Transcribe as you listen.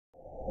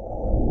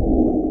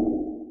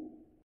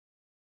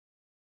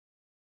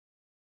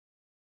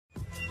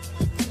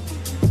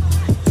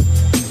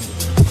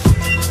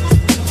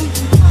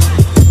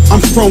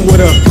from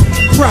where the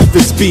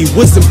prophets be.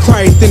 Wisdom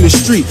crieth in the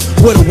street,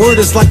 where the word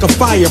is like a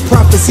fire.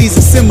 Prophecies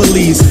and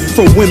similes,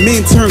 for when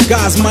men turn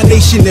gods, my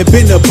nation have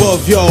been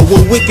above y'all.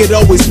 Where wicked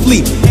always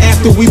flee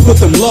after we put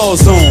them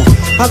laws on.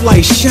 I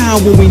like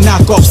shine when we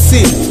knock off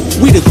sin.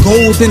 We the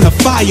gold in the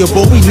fire,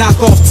 but we knock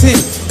off tin.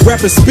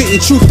 Rappers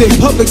spitting truth in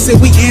public say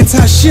we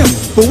anti-shim,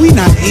 but we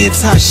not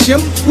anti-shim,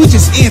 we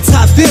just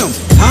anti-them,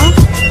 huh?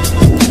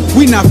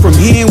 We not from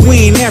here and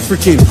we ain't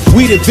African.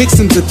 We the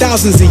victims of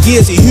thousands of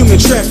years of human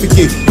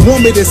trafficking.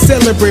 Want me to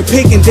celebrate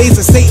pagan days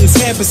of Satan's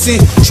habit,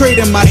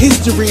 trading my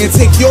history and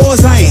take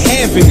yours, I ain't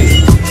having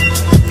it.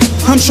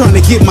 I'm trying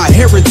to get my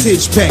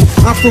heritage back.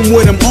 I'm from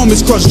where them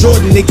armies cross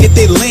Jordan to get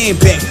their land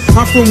back.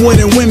 I'm from where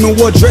them women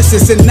wore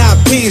dresses and not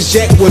pants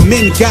jack. Where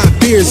men got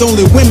beards,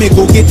 only women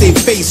go get their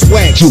face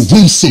waxed.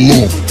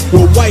 Jerusalem.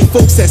 Where white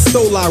folks that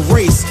stole our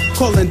race,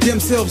 calling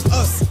themselves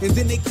us, and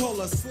then they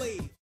call us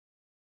slaves.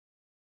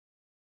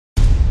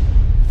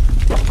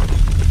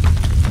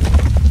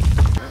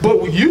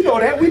 But you know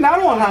that we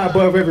not on high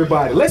above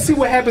everybody. Let's see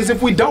what happens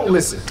if we don't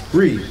listen.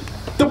 Read.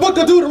 The book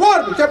of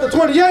Deuteronomy, chapter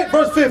 28,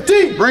 verse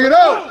 15. Bring it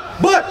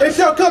out. But it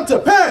shall come to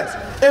pass,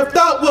 if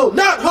thou wilt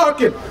not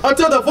hearken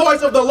unto the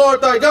voice of the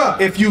Lord thy God.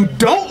 If you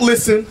don't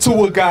listen to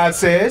what God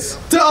says,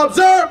 to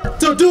observe,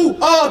 to do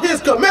all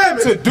his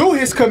commandments. To do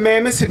his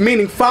commandments,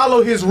 meaning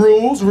follow his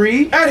rules,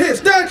 read. And his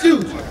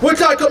statutes,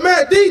 which I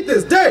command thee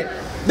this day,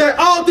 that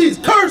all these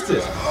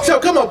curses shall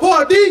come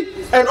upon thee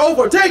and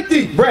overtake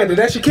thee. Brandon,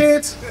 that's your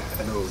kids?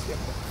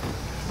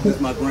 That's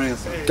my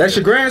grandson. That's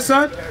your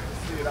grandson?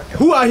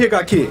 Who out here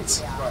got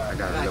kids? I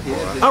got a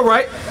little boy. All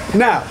right.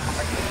 Now,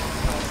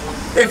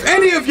 if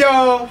any of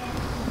y'all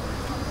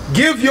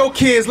give your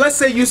kids, let's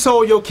say you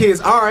sold your kids,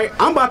 all right,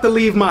 I'm about to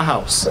leave my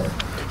house.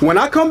 When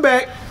I come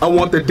back, I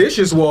want the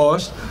dishes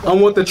washed, I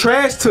want the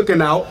trash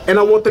taken out, and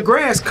I want the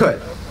grass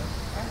cut.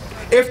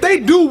 If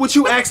they do what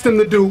you ask them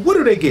to do, what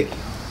do they get?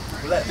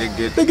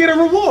 They get a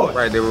reward.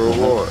 Right, they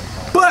reward.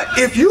 But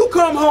if you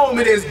come home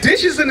and there's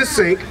dishes in the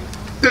sink,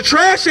 the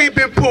trash ain't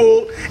been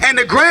pulled, and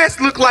the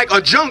grass look like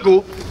a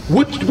jungle,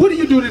 what do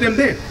you do to them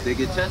then? They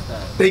get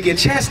chastised. They get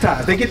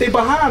chastised. They get their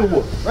behind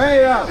whooped.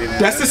 Right out.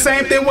 That's the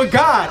same thing with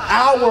God,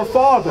 our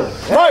Father.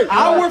 Right.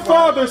 Our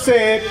Father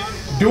said,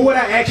 do what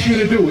I ask you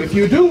to do. If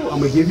you do, I'm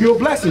going to give you a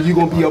blessing. You're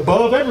going to be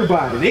above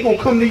everybody. They're going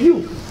to come to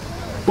you.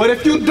 But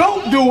if you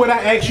don't do what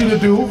I ask you to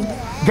do,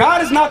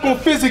 God is not going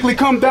to physically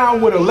come down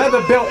with a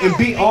leather belt and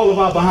beat all of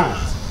our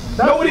behinds.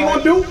 Know what He's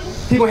going to do?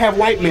 He's going to have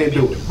white men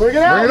do it. Bring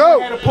it out. He's going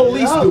to have the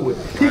police do it.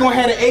 He's going to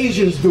have the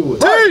Asians do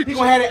it. He's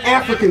going to have the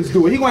Africans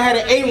do it. He's going to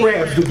have the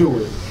Arabs to do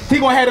it.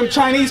 He's going to have them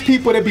Chinese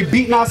people that be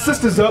beating our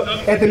sisters up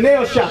at the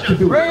nail shop to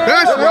do it.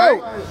 That's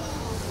right.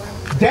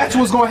 That's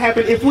what's going to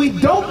happen if we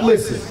don't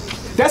listen.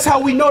 That's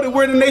how we know that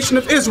we're the nation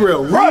of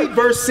Israel. Read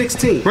verse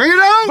 16. Bring it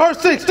out.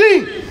 Verse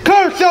 16.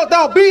 Cursed shalt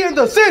thou be in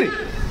the city,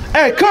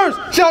 and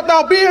cursed shalt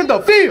thou be in the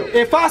field.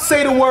 If I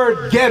say the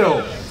word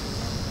ghetto,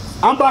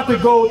 I'm about to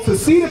go to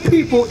see the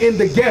people in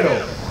the ghetto.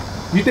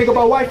 You think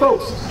about white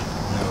folks?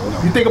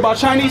 You think about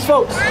Chinese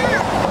folks?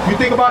 You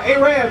think about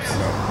Arabs?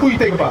 Who you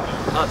think about?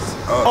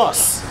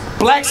 Us.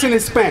 Blacks and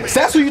Hispanics.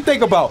 That's who you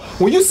think about.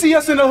 When you see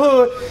us in the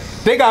hood,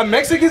 they got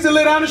Mexicans that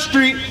live down the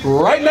street,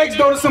 right next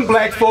door to some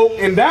black folk,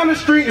 and down the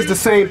street is the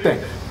same thing.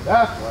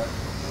 That's right.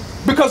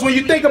 Because when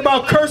you think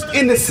about cursed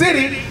in the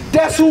city,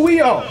 that's who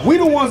we are. We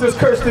the ones that's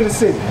cursed in the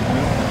city.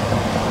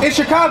 In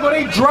Chicago,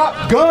 they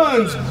drop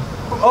guns,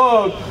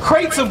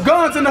 crates of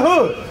guns in the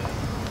hood.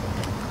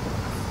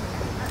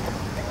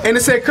 And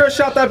it said, cursed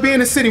shalt thou be in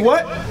the city.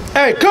 What?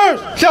 And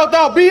cursed shalt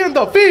thou be in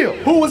the field.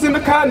 Who was in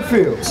the cotton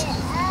fields?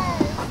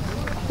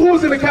 Who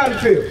was in the cotton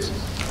fields?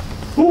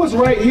 Who was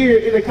right here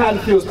in the cotton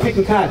fields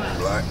picking cotton?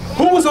 Black.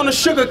 Who was on the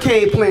sugar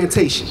cane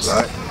plantations?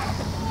 Black.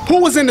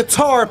 Who was in the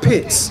tar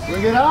pits?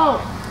 Bring it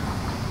out.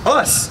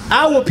 Us,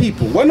 our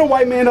people. Wasn't a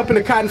white man up in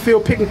the cotton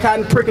field picking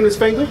cotton, pricking his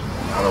finger?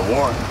 Not a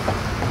one.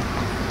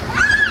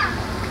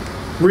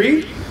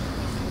 Read.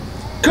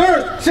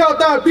 Cursed shalt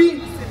thou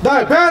be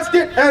thy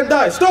basket and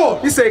thy store.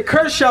 He said,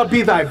 cursed shall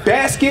be thy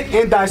basket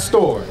and thy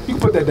store. You can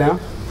put that down.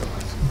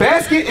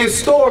 Basket and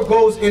store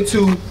goes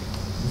into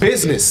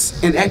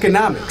business and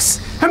economics.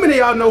 How many of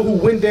y'all know who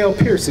Wendell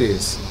Pierce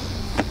is?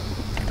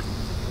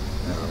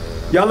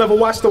 Y'all ever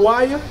watch The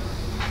Wire?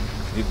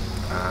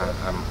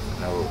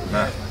 No,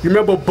 not. You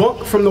remember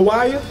Bunk from The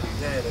Wire?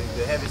 Yeah,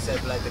 the heavy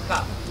set like the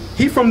cop.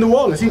 He from New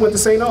Orleans. He went to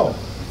St. Aug.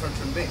 From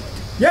Tremay.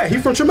 Yeah, he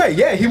from Tremay.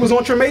 Yeah, he was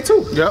on Tremay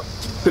too. Yep.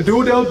 The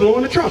dude that was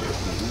blowing the trumpet.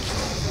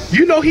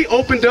 You know he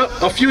opened up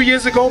a few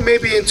years ago,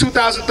 maybe in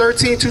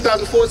 2013,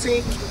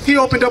 2014, he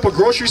opened up a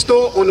grocery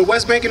store on the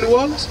West Bank in New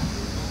Orleans.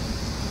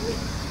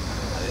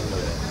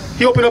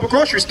 He opened up a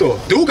grocery store.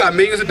 Dude got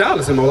millions of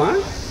dollars in the line.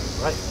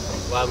 Right.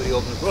 Why would he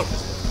open the grocery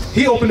store?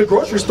 He opened a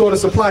grocery store to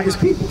supply his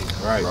people.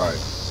 Right. Right.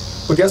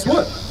 But guess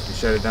what? You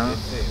shut it down?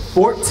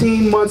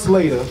 14 months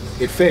later,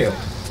 it failed.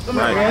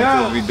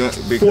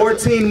 Right.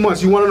 14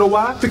 months. You want to know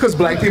why? Because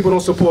black people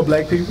don't support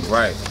black people.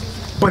 Right.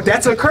 But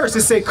that's a curse.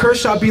 It said,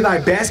 cursed shall be thy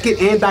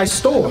basket and thy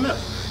store.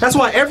 That's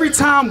why every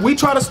time we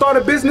try to start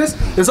a business,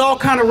 there's all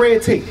kind of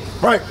red tape.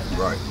 Right.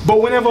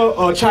 But whenever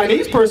a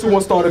Chinese person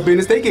wants to start a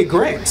business, they get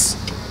grants.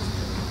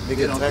 They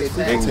don't pay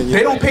taxes.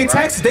 They don't pay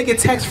taxes. They get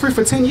tax-free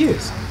for 10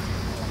 years.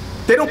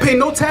 They don't pay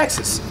no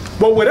taxes.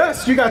 But with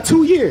us, you got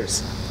 2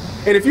 years.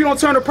 And if you don't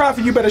turn a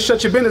profit, you better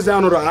shut your business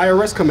down or the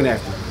IRS coming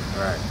after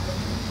you. Right.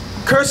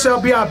 Curse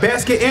shall be our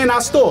basket and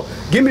our store.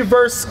 Give me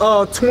verse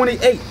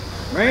 28.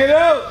 Bring it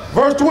up.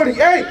 Verse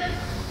 28.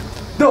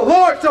 The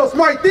Lord shall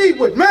smite thee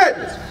with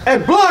madness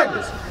and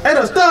blindness and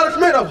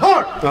astonishment of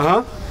heart.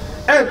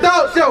 And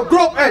thou shalt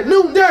grope at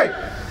noonday,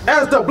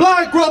 as the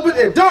blind gropeth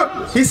in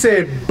darkness. He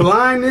said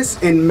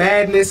blindness and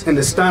madness and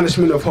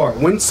astonishment of heart.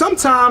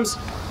 Sometimes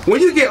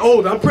when you get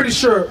older, I'm pretty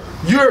sure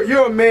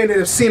you're a man that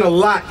has seen a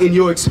lot in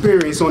your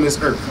experience on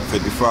this earth.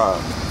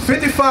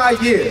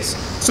 55 years.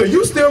 So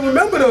you still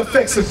remember the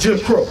effects of Jim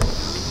Crow.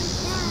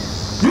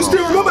 You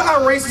still remember how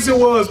racist it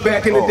was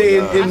back in the day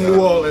in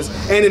New Orleans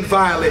and in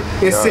Violet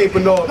and St.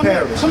 Bernard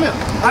Parish. Come here.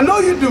 I know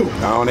you do.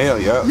 Down there,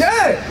 yeah.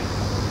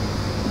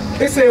 Yeah.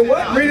 They said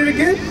what? Read it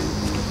again.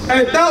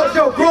 And thou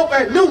shalt grope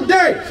at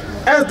noonday,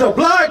 as the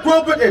blind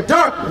gropeth in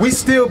darkness. We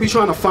still be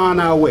trying to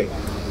find our way.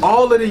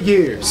 All of the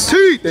years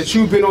that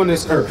you've been on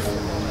this earth.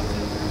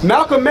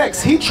 Malcolm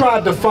X, he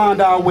tried to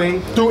find our way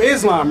through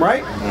Islam,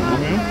 right?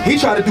 He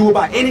tried to do it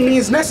by any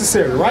means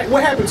necessary, right?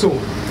 What happened to him?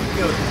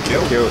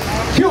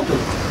 Killed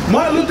him.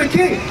 Martin Luther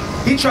King,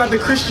 he tried the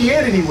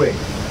Christianity way.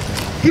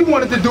 He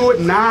wanted to do it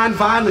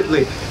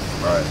non-violently.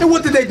 And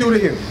what did they do to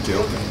him?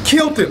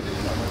 Killed him.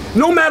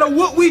 No matter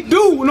what we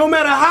do, no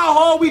matter how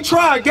hard we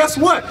try, guess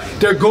what?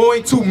 They're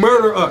going to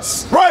murder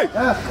us. Right.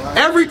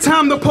 Every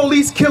time the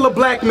police kill a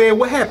black man,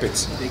 what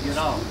happens? They get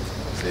off.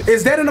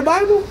 Is that in the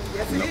Bible?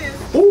 Yes, it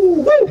is.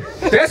 Ooh,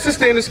 woo. That's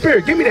just in the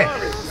spirit. Give me that.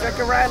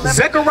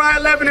 Zechariah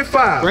 11 and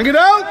 5. Bring it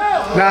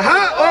out. Now,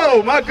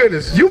 oh my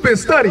goodness, you've been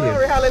studying.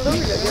 Glory,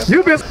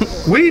 hallelujah.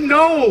 We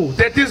know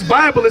that this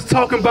Bible is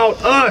talking about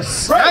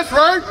us. That's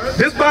right.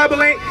 This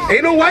Bible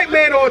ain't no white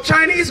man or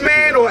Chinese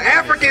man or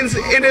Africans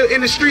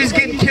in the streets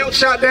getting killed,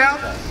 shot down.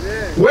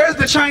 Where's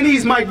the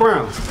Chinese Mike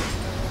Brown?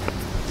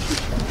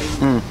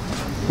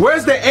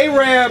 Where's the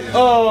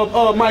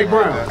Arab Mike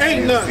Brown?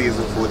 Ain't nothing.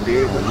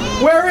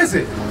 Where is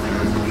it?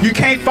 You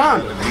can't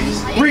find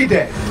it. Read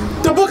that.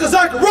 The book of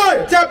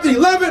Zechariah, chapter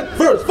 11,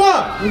 verse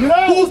 5.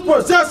 Whose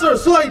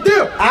possessors slay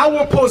them?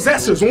 Our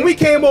possessors. When we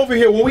came over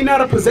here, were we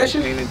not a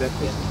possession?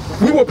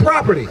 We were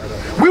property.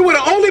 We were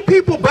the only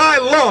people by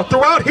law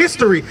throughout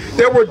history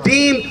that were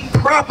deemed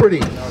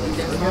property.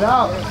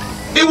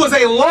 It was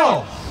a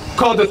law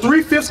called the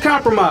 3/5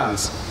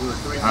 compromise.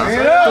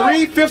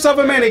 3/5 of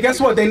a man, and guess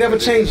what? They never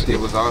changed it. It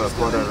was all a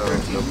part of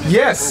the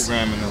Yes.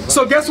 programming of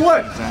So guess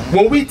what?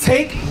 When we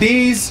take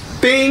these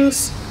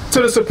things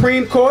to the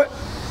Supreme Court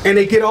and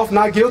they get off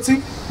not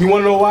guilty, you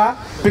want to know why?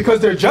 Because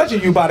they're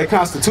judging you by the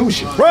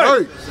Constitution.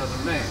 Right.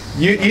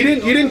 You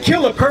didn't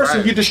kill a person,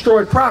 Right. you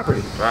destroyed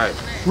property. Right.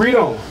 Read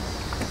on.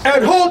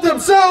 And hold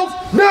themselves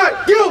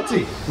not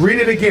guilty. Read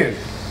it again.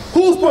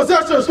 Whose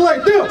possessors slay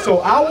them?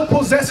 So our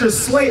possessors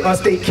slay us,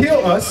 they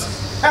kill us,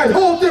 And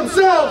hold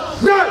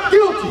themselves not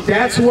guilty.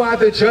 That's why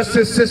the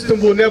justice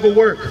system will never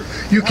work.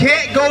 You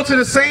can't go to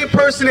the same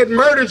person that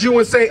murdered you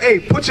and say, hey,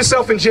 put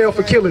yourself in jail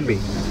for killing me.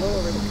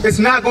 It's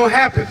not going to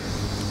happen.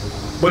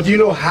 But do you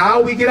know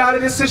how we get out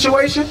of this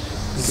situation?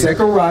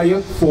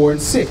 Zechariah 4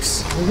 and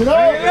 6.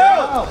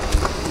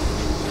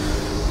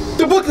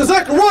 The book of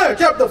Zechariah,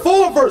 chapter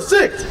 4, verse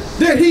 6.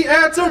 Then he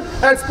answered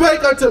and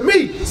spake unto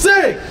me,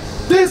 saying,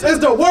 This is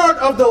the word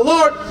of the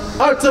Lord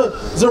unto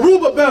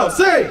Zerubbabel,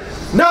 saying,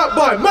 Not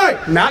by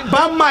might. Not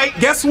by might.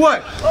 Guess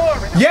what?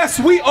 Yes,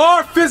 we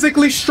are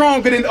physically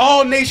stronger than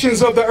all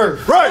nations of the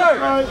earth.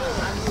 Right.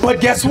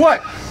 But guess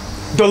what?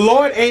 The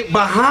Lord ain't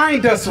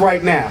behind us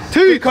right now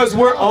because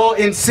we're all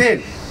in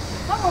sin.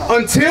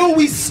 Until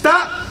we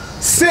stop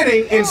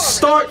sinning and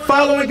start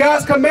following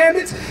God's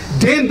commandments,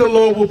 then the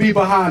Lord will be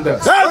behind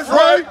us. That's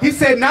right. He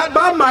said, not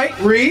by might,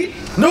 read,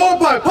 Nor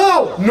by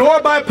power.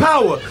 nor by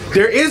power.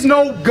 There is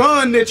no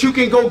gun that you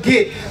can go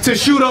get to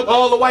shoot up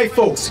all the white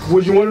folks.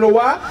 Would you want to know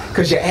why?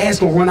 Because your ass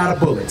gonna run out of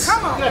bullets.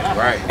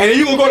 Right. And then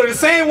you gonna go to the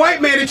same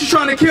white man that you're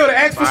trying to kill to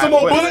ask for some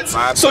more bullets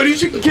so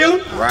that you can kill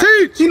him?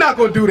 Right. He's not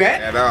gonna do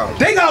that. At all.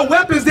 They got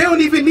weapons they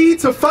don't even need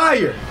to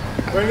fire.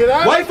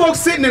 White folks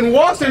sitting in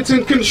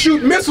Washington can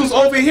shoot missiles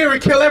over here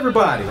and kill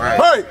everybody.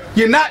 Right.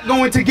 You're not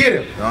going to get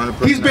him.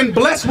 He's been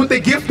blessed with the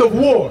gift of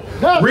war.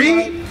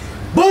 Read.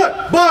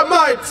 But by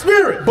my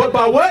spirit. But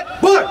by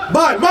what? But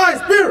by my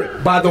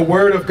spirit. By the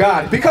word of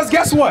God. Because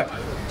guess what?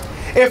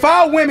 If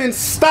our women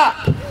stop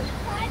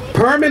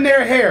perming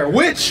their hair,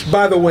 which,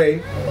 by the way,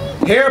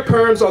 hair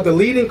perms are the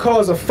leading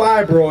cause of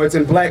fibroids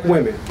in black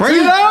women. Bring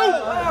it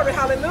out. Glory,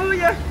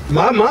 hallelujah.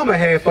 My mama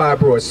had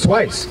fibroids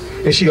twice,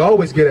 and she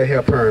always get her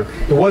hair perm.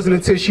 It wasn't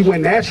until she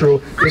went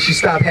natural that she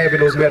stopped having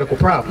those medical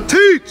problems.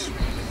 Teach.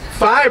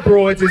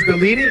 Fibroids is the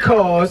leading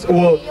cause,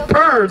 or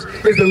perms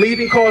is the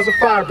leading cause of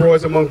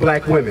fibroids among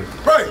black women.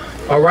 Right.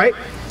 All right?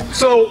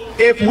 So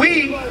if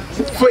we,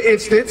 for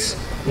instance,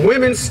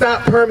 women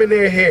stop perming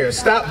their hair,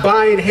 stop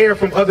buying hair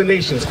from other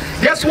nations,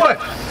 guess what?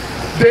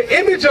 The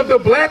image of the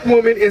black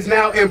woman is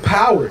now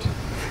empowered.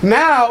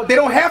 Now they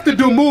don't have to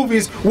do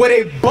movies where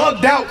they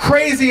bugged out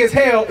crazy as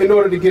hell in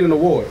order to get an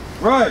award.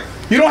 Right.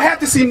 You don't have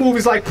to see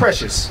movies like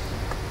Precious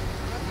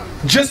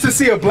just to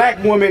see a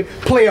black woman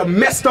play a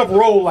messed up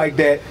role like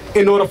that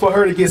in order for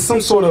her to get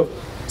some sort of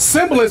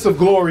semblance of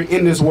glory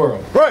in this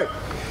world. Right.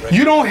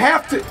 You don't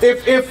have to,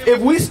 if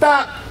we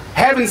stop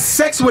having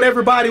sex with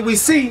everybody we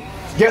see,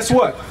 guess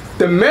what?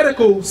 The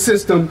medical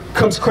system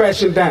comes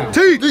crashing down.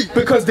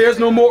 Because there's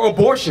no more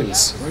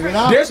abortions.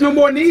 There's no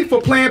more need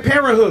for Planned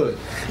Parenthood.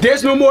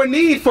 There's no more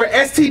need for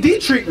STD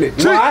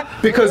treatment. Why?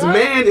 Because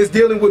man is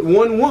dealing with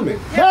one woman.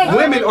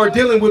 Women are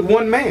dealing with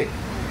one man.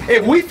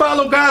 If we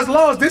follow God's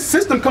laws, this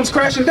system comes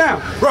crashing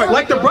down. Right.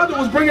 Like the brother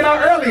was bringing out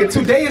earlier,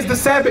 today is the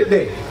Sabbath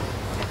day.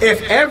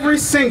 If every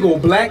single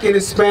black and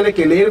Hispanic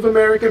and Native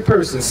American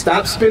person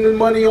stops spending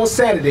money on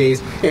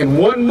Saturdays, in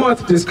 1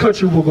 month this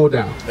country will go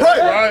down.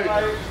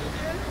 Right.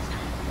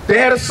 They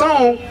had a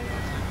song,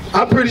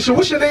 I'm pretty sure,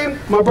 what's your name,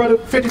 my brother,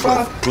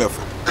 55?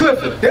 Clifford.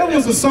 Clifford. There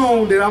was a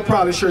song that I'm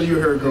probably sure you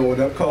heard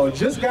growing up called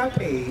Just Got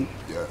Paid,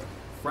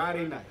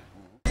 Friday Night.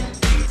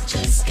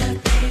 Just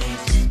got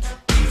paid,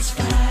 it's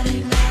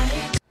Friday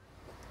night.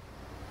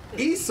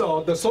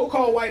 Esau, the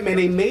so-called white man,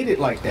 they made it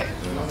like that.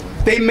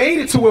 They made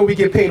it to where we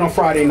get paid on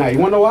Friday night. You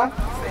wanna know why?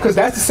 Because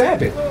that's the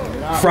Sabbath.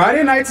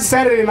 Friday nights and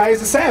Saturday night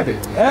is the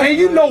Sabbath. And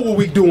you know what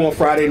we do on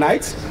Friday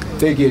nights.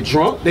 They get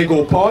drunk, they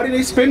go party,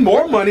 they spend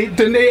more money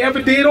than they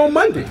ever did on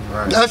Monday.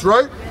 Right. That's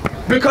right.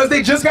 Because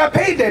they just got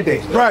paid that day.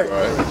 Right.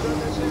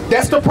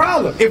 That's the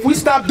problem. If we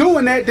stop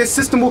doing that, this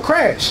system will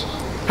crash.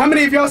 How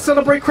many of y'all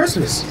celebrate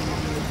Christmas?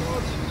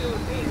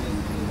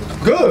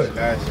 Good.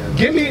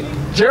 Give me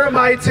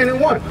Jeremiah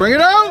 10:1. Bring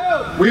it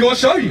out. We're going to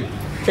show you.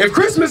 If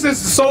Christmas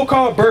is the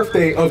so-called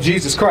birthday of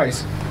Jesus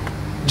Christ,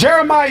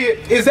 Jeremiah,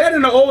 is that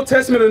in the Old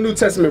Testament or New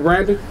Testament,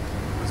 Brandon?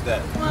 What's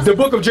that? The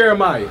book of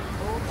Jeremiah.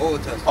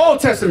 Old Testament. Old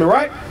Testament,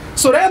 right?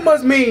 So that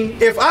must mean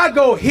if I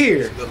go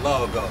here The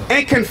law of God.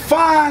 and can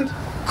find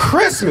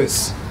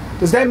Christmas,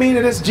 does that mean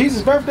that it's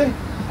Jesus' birthday?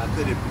 How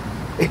could it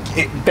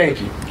be?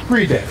 Thank you.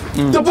 Read that.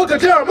 The book of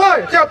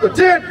Jeremiah, chapter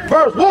 10,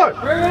 verse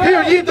 1.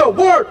 Hear ye the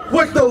word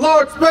which the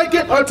Lord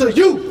spaketh unto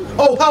you,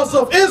 O house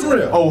of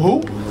Israel. Oh,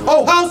 who?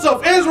 O house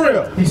of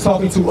Israel. He's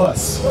talking to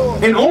us.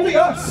 And only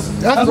us.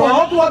 That's why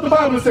all throughout the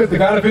Bible it says the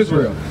God of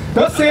Israel.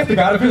 Thus saith the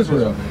God of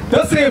Israel.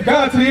 Thus saith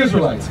God to the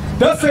Israelites.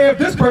 Thus saith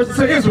this person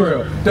to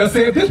Israel. Thus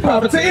saith this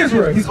prophet to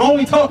Israel. He's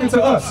only talking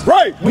to us.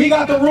 Right. We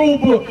got the rule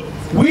book.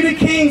 We the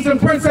kings and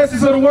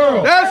princesses of the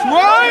world. That's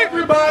right.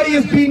 Everybody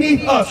is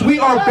beneath us. We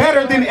are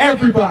better than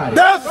everybody.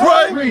 That's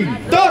right. Read.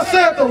 Thus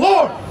saith the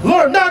Lord,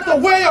 learn not the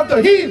way of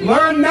the heathen.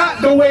 Learn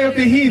not the way of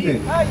the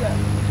heathen,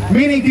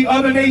 meaning the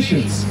other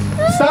nations.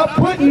 Stop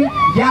putting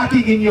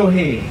Yaki in your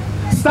head.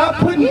 Stop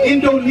putting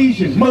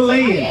Indonesian,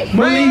 Malayan,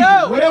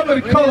 Malaysian, whatever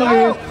the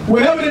color is,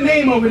 whatever the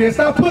name of it is,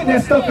 stop putting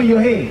that stuff in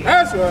your head.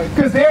 That's right.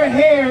 Because their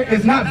hair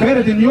is not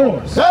better than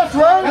yours. That's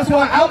right. That's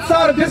why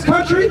outside of this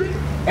country,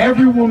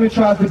 every woman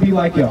tries to be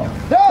like y'all.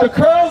 The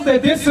curls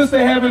that this sister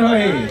have in her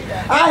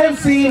head. I have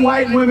seen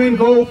white women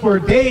go for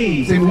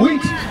days and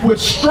weeks with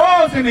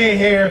straws in their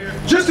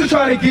hair just to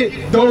try to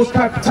get those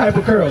type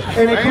of curls.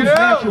 And it comes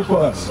natural for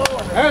us.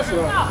 That's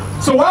right.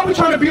 So why are we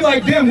trying to be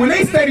like them when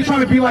they steady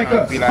trying to be like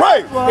us?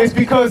 Right. It's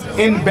because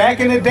back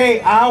in the day,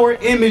 our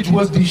image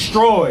was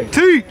destroyed.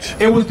 Teach.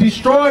 It was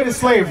destroyed in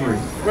slavery.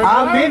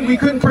 Our men, we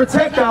couldn't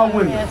protect our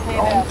women.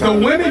 The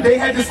women, they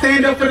had to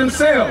stand up for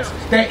themselves.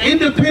 That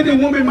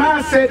independent woman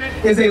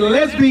mindset is a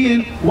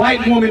lesbian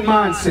white woman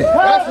mindset.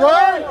 That's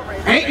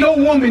right. Ain't no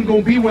woman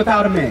gonna be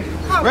without a man.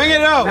 Bring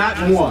it out.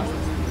 Not one.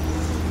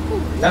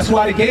 That's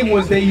why the gay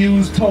ones, they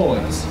use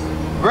toys.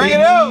 Bring They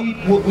it out.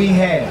 need what we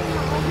have.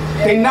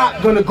 They're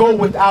not gonna go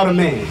without a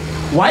man.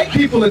 White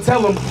people will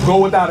tell them go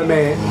without a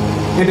man,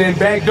 and then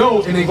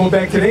backdoor and they go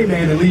back to their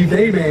man and leave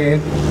their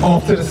man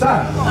off to the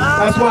side.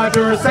 That's why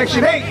during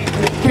Section 8,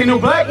 can a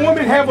black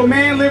woman have a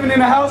man living in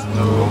the house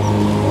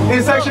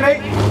in Section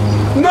 8?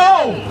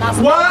 No!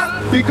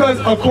 Why? Because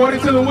according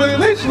to the Willie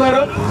Lynch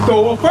letter,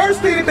 the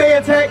first thing that they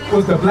attacked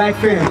was the black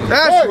family.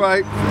 That's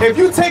right. If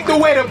you take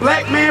away the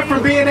black man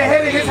from being the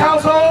head of his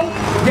household,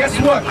 guess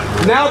what?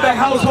 Now the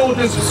household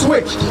is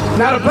switched.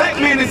 Now the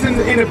black man is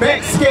in the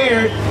back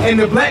scared, and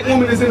the black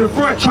woman is in the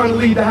front trying to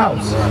leave the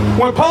house.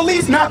 When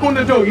police knock on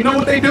the door, you know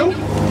what they do?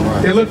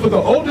 They look for the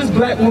oldest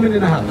black woman in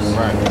the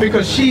house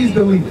because she's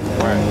the leader.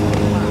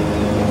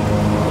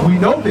 We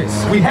know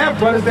this. We have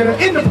brothers that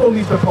are in the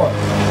police department.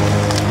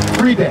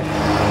 Read that.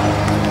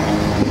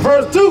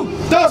 Verse 2,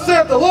 thus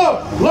saith the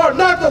Lord, learn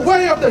not the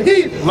way of the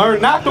heathen.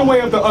 Learn not the way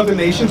of the other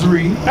nations.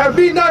 Read. And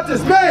be not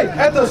dismayed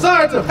at the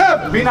signs of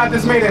heaven. Be not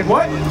dismayed at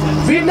what?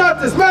 Be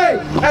not dismayed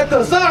at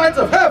the signs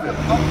of heaven.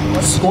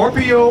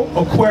 Scorpio,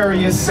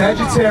 Aquarius,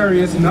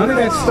 Sagittarius, none of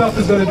that stuff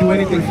is going to do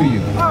anything for you.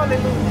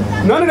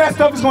 None of that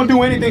stuff is going to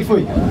do anything for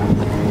you.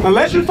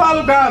 Unless you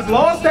follow God's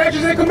laws,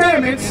 statutes, and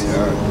commandments,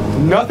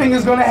 nothing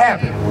is going to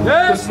happen.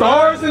 The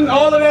stars and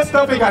all of that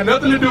stuff ain't got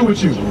nothing to do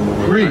with you.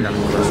 Read.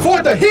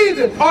 For the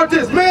heathen are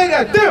dismayed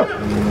at them.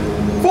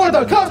 For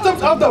the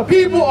customs of the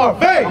people are I'm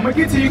vain. gonna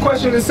get to your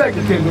question in a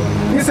second, Kendall.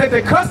 He said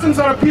the customs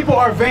of the people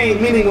are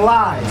vain, meaning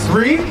lies.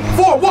 Read.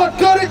 For one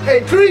cutteth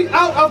a tree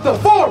out of the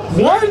forest.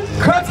 One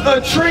cuts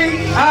a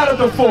tree out of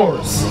the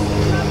forest.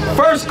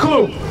 First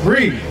clue.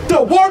 Read.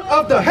 The work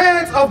of the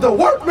hands of the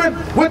workmen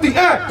with the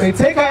axe. They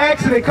take an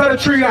axe and they cut a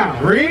tree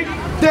down. Read.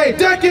 They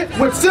deck it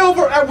with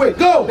silver and with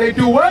gold. They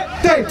do what?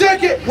 They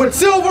deck it with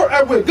silver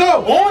and with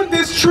gold. On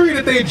this tree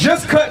that they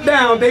just cut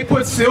down, they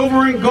put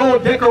silver and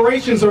gold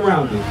decorations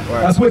around it.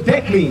 That's what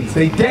deck means.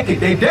 They deck it.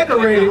 They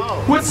decorate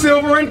it with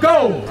silver and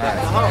gold.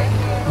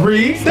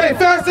 Read. They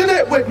fasten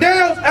it with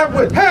nails and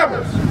with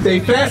hammers. They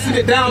fasten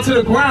it down to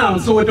the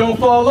ground so it don't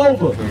fall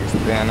over.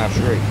 Stand up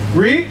straight.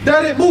 Read.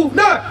 That it move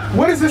not.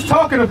 What is this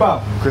talking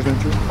about?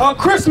 Christmas tree. A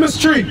Christmas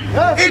tree.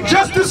 It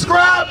just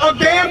described a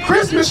damn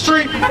Christmas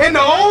tree in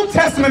the Old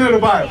Testament of the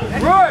Bible.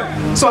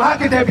 Right. So how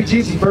could that be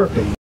Jesus'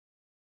 birthday?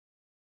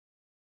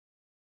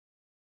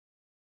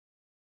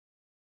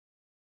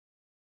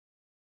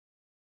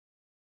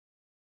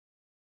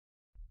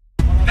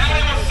 Now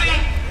they will see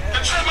the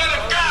true men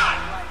of God.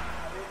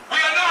 We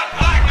are not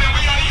black men,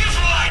 we are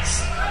Israelites.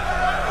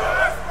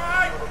 That's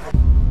right.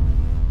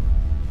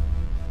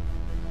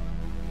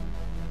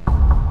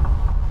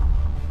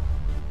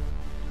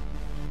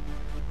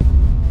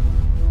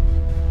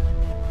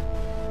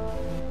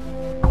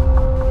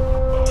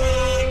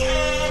 Take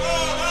care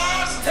of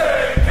us.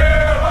 Take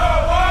care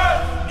of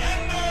us.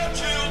 And our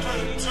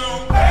children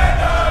too.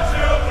 And our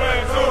children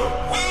too.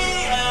 We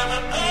have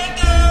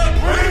repented.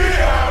 We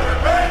have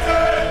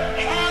repented.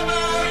 How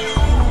about you?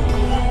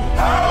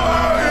 How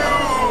about you?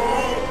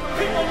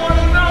 People want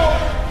to know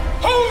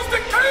who's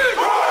the king.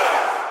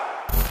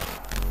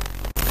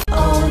 O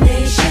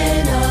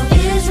nation of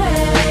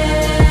Israel,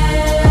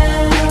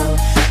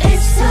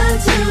 it's time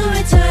to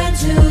return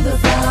to the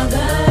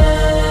Father.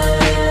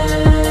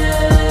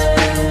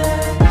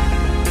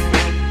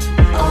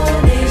 O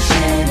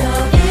nation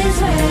of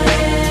Israel,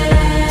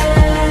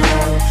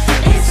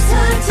 it's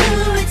time to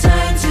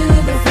return to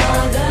the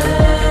Father.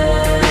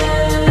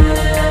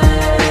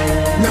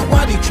 Now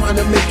why they trying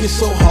to make it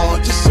so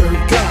hard to serve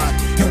God?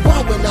 And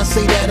why when I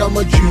say that I'm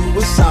a Jew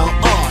it sound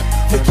odd?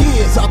 For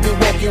years I've been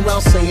walking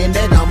around saying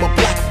that I'm a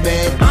black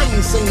man. I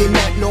ain't saying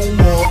that no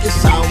more, it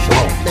sounds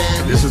wrong,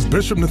 man. This is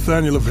Bishop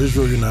Nathaniel of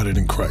Israel United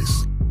in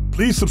Christ.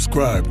 Please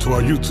subscribe to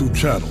our YouTube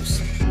channels.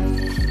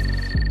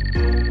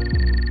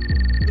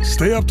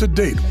 Stay up to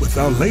date with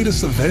our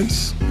latest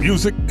events,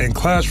 music, and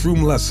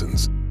classroom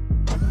lessons.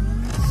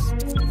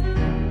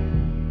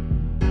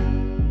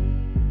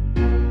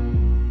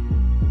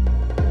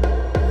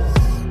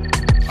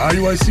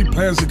 IUIC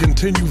plans to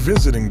continue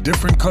visiting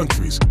different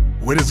countries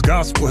where this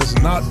gospel has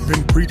not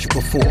been preached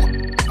before.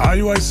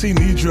 IUIC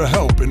needs your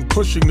help in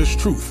pushing this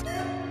truth.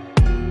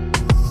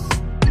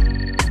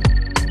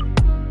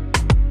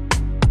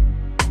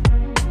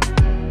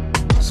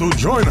 So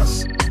join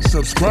us.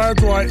 Subscribe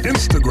to our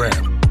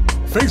Instagram,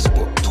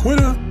 Facebook,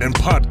 Twitter, and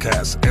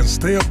podcasts, and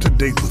stay up to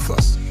date with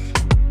us.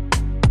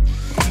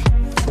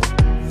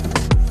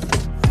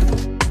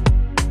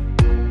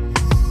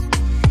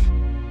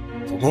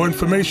 For more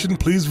information,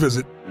 please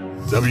visit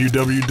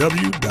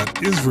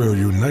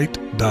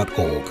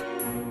www.israelunite.org.